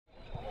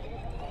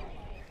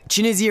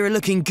Tunisia are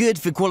looking good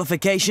for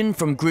qualification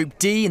from Group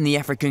D in the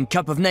African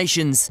Cup of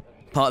Nations,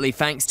 partly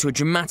thanks to a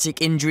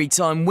dramatic injury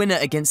time winner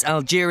against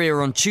Algeria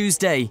on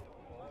Tuesday.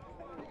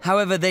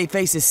 However, they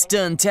face a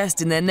stern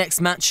test in their next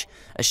match,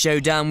 a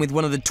showdown with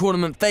one of the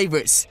tournament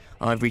favourites,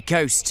 Ivory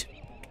Coast.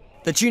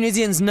 The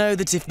Tunisians know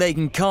that if they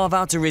can carve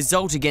out a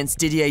result against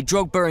Didier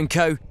Drogba and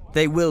co,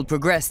 they will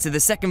progress to the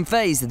second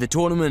phase of the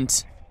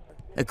tournament.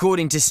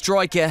 According to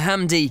striker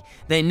Hamdi,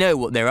 they know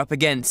what they're up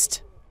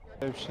against.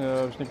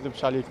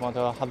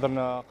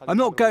 I'm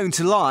not going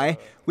to lie,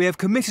 we have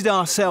committed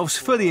ourselves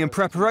fully in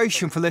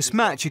preparation for this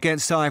match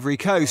against Ivory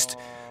Coast.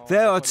 They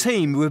are a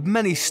team with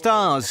many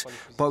stars,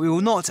 but we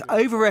will not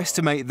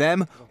overestimate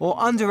them or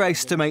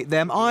underestimate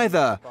them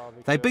either.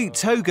 They beat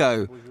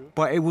Togo,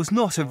 but it was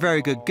not a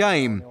very good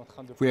game.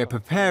 We are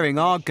preparing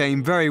our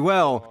game very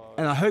well,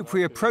 and I hope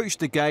we approach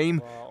the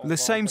game with the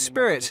same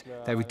spirit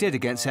that we did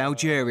against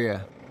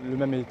Algeria.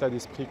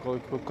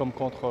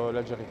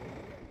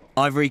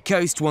 Ivory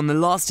Coast won the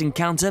last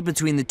encounter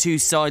between the two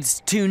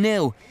sides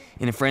 2-0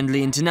 in a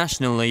friendly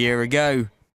international a year ago.